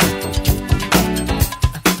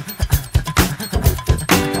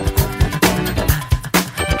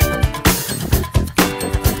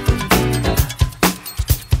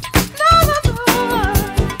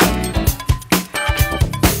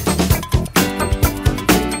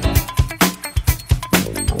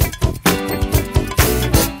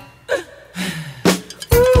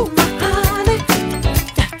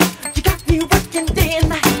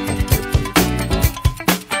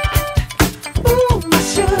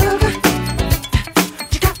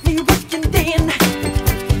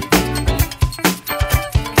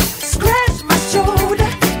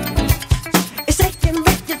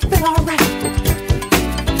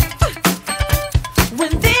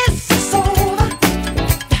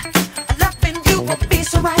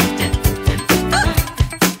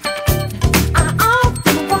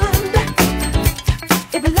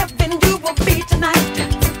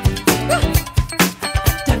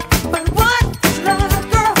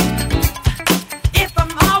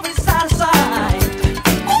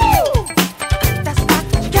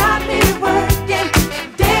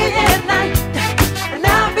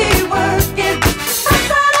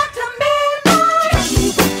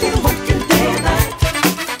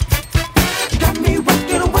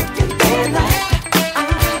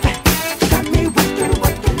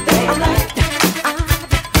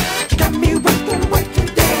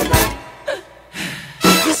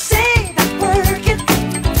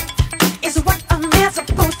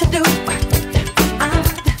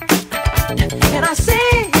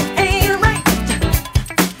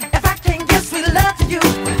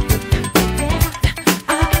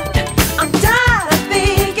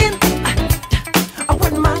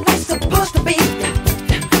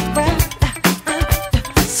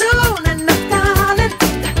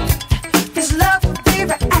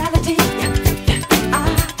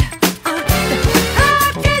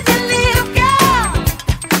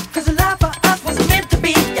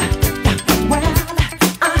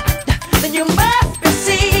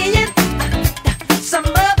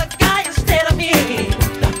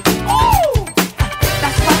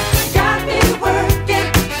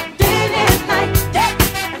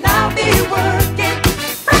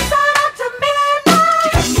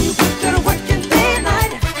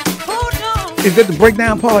 Is that the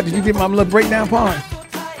breakdown part? Did you get my little breakdown part?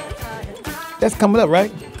 That's coming up,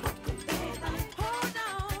 right?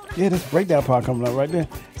 Yeah, this breakdown part coming up right there.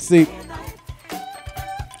 See.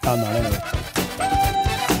 Oh, no, that ain't.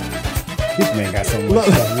 This man got so much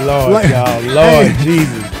stuff. Lord, y'all. Lord, hey,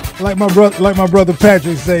 Jesus. Like my brother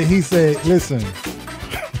Patrick said, he said, listen,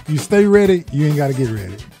 you stay ready, you ain't got to get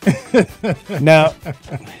ready. Now,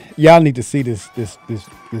 y'all need to see this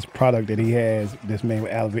product that he has, this man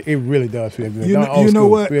with aloe vera. It really does feel good. You know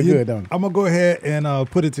what? Feel good, don't it? I'm going to go ahead and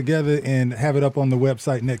put it together and have it up on the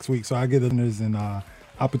website next week so I give the listeners an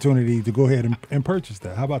opportunity to go ahead and purchase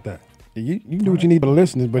that. How about that? You do what you need for the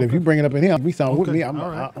listeners, but if you bring it up in here, we sound with me.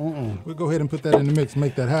 We'll go ahead and put that in the mix,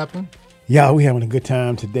 make that happen. Y'all, we having a good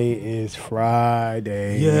time. Today is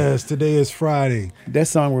Friday. Yes, today is Friday. That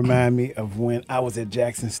song remind me of when I was at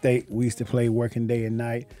Jackson State. We used to play Working Day and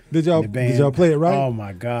Night. Did y'all play it right? Oh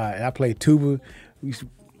my God. I played tuba. We used to,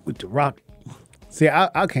 with the rock. See,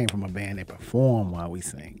 I came from a band that performed while we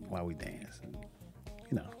sing, while we dance.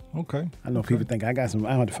 You know. Okay. I know people think I have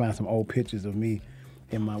to find some old pictures of me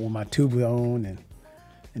with my tuba on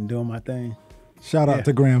and doing my thing. Shout out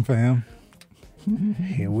to Graham Fam.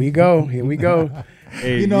 Here we go.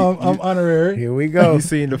 Hey, I'm honorary. Here we go. You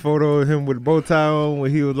seen the photo of him with the bow tie on when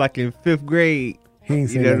he was like in 5th grade? He ain't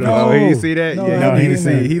seen that. No, you see that? No, yeah,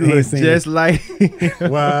 he looks just like.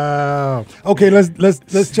 Wow. Okay, let's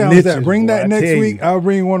challenge that. Bring that next week. I'll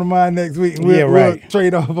bring one of mine next week. And we'll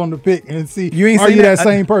trade off on the pick and see. You ain't seen seen that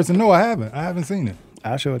same person? No, I haven't. I haven't seen it.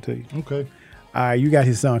 I'll show it to you. Okay. All right, you got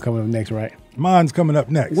his song coming up next, right? Mine's coming up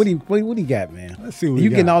next. What do you got, man? Let's see what you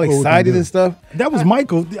getting all excited and stuff. That was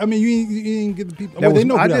Michael. I mean, you ain't get the people. They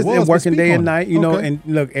know I just was Working Day and Night, you know. And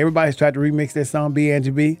look, everybody's tried to remix that song, B.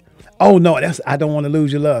 Angie B. Oh no, that's I Don't Want to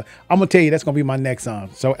Lose Your Love. I'm gonna tell you that's gonna be my next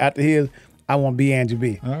song. So after his, I want B. Angie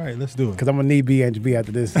B. All right, let's do it. Because I'm gonna need B. Angie B.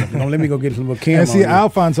 after this. Don't let me go get some little Kim. And see, I'll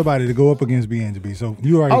find somebody to go up against B. Angie B. So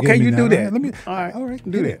you already okay. You me do now. that. Let me. All right.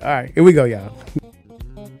 Do that. All right. Here we go, y'all.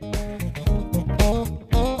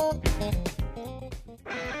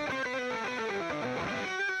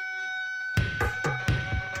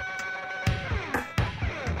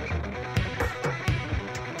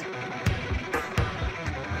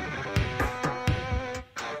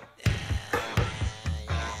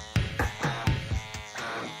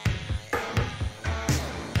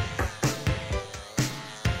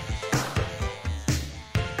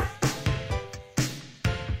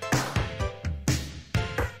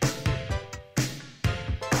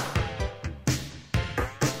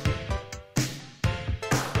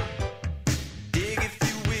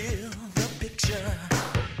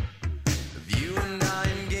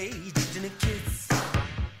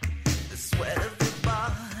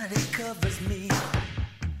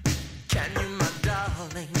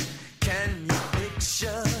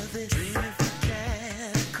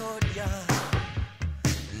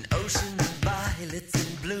 it's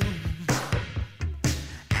in bloom.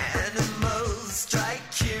 Animals strike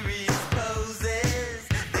curious poses.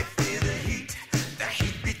 They feel the heat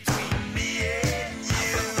between me and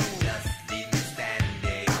you. Just leave me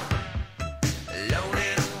standing, alone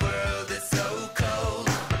in a world that's so cold.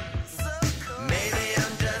 Maybe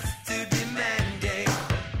I'm just too demanding.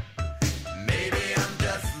 Maybe I'm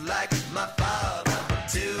just like my father,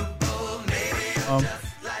 too bold. Maybe I'm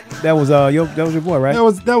just like my That was your boy, right?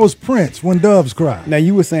 That was Prince, When Doves Cry. Now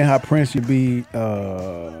you were saying how Prince should be.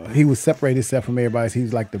 He would separate himself from everybody. So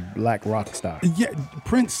he's like the black rock star. Yeah,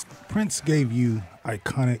 Prince gave you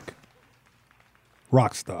iconic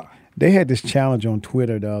rock star. They had this challenge on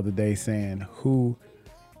Twitter the other day saying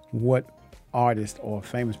what artist or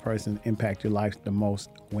famous person impacted your life the most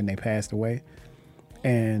when they passed away.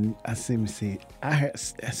 And I seem to see, a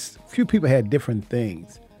few people had different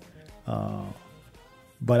things.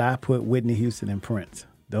 But I put Whitney Houston and Prince.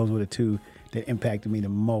 Those were the two that impacted me the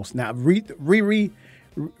most. Now,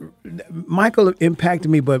 Michael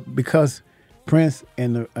impacted me, but because Prince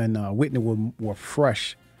and Whitney were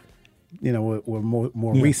fresh, were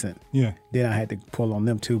more recent. Yeah. Then I had to pull on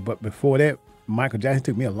them too. But before that, Michael Jackson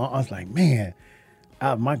took me a long. I was like, man,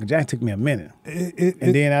 Michael Jackson took me a minute.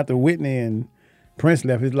 And then after Whitney and Prince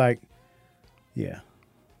left, it's like, yeah.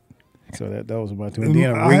 So those were my two. And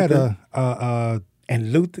then I had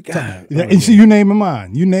and Luther, God. Yeah, and see, you naming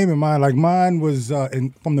mine. Like mine was,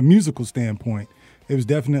 from the musical standpoint, it was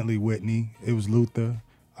definitely Whitney. It was Luther,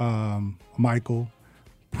 Michael.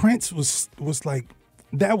 Prince was like,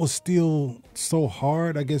 that was still so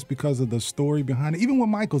hard, I guess, because of the story behind it. Even with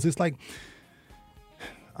Michael's, it's like,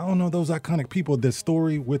 I don't know, those iconic people, their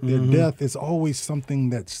story with their death is always something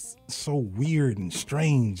that's so weird and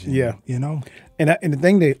strange. And, yeah. You know? And the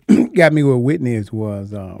thing that got me with Whitney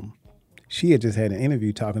was she had just had an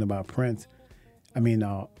interview talking about Prince.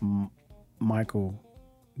 Michael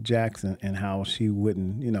Jackson, and how she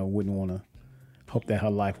wouldn't want to hope that her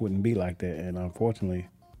life wouldn't be like that. And unfortunately,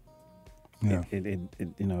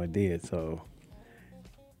 it did. So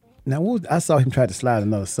now I saw him try to slide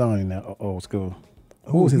another song in that old school.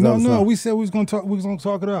 What was his other song? We said we was gonna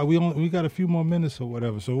talk it out. We got a few more minutes or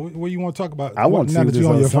whatever. So what you want to talk about? I want to see his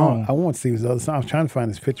other song. I want to see his other song. I was trying to find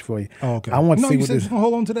this picture for you. Oh, okay. I want to see you said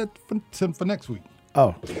hold on to that for next week.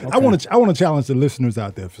 Oh, okay. I want to challenge the listeners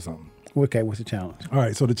out there for something. Okay, what's the challenge? All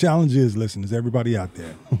right, so the challenge is, listeners, everybody out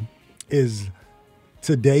there, is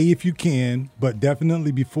today if you can, but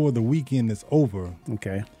definitely before the weekend is over.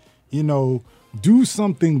 Okay. Do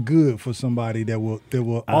something good for somebody that will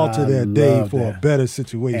alter their day for a better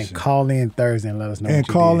situation. And call in Thursday and let us know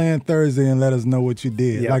what you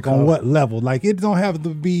did. Yeah, on what level? Like, it don't have to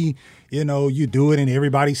be, you do it and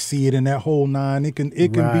everybody see it and that whole nine. It can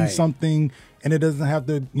be something, and it doesn't have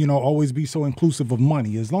to, always be so inclusive of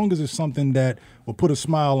money. As long as it's something that will put a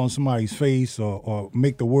smile on somebody's face or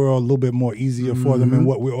make the world a little bit more easier for them and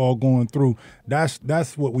what we're all going through.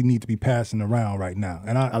 That's what we need to be passing around right now.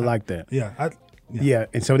 And I like that. Yeah.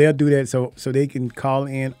 And so they'll do that. So they can call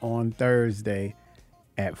in on Thursday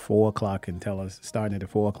at 4:00 and tell us, starting at the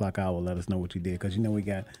 4:00 hour, let us know what you did. Because we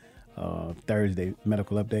got Thursday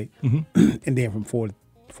medical update, and then from 4 to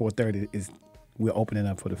 4:30 we're opening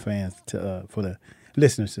up for the fans for the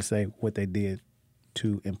listeners to say what they did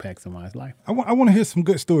to impact somebody's life. I want to hear some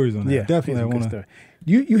good stories on that. Yeah, definitely. I want to.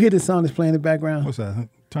 You hear the song that's playing in the background? What's that?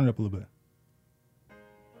 Turn it up a little bit.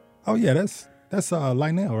 Oh yeah, that's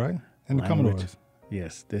Lionel, right? And the Commodores.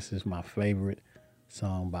 Yes, this is my favorite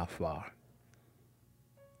song by far.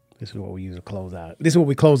 This is what we use to close out. This is what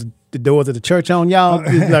we close the doors of the church on, y'all.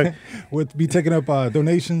 We'll be taking up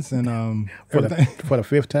donations and for the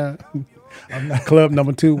fifth time. Club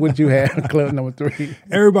number 2. What did you have? Club number 3.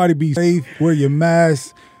 Everybody be safe. Wear your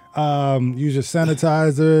mask. Use your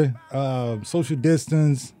sanitizer. Social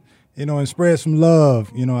distance. And spread some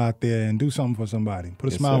love, out there, and do something for somebody.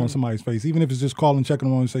 Put a smile on somebody's face, even if it's just calling, checking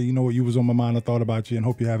them on, and say, you know what, you was on my mind. I thought about you, and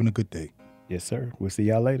hope you're having a good day. Yes, sir. We'll see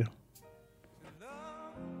y'all later.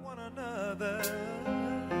 One another,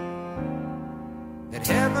 that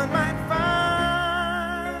heaven might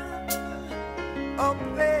find a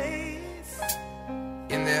place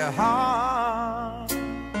in their hearts.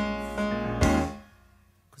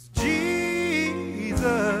 'Cause Jesus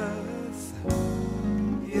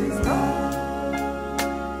is Lord.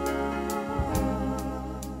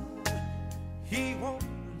 He won't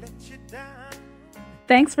let you down.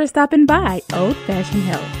 Thanks for stopping by Old Fashioned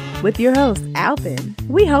Health with your host, Alvin.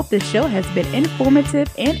 We hope the show has been informative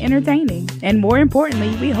and entertaining. And more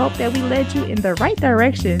importantly, we hope that we led you in the right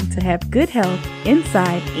direction to have good health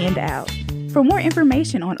inside and out. For more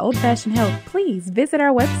information on Old Fashioned Health, please visit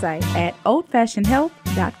our website at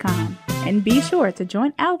oldfashionedhealth.com. And be sure to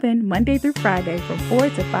join Alvin Monday through Friday from 4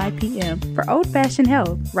 to 5 p.m. for Old Fashioned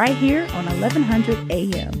Health right here on 1100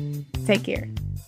 a.m. Take care.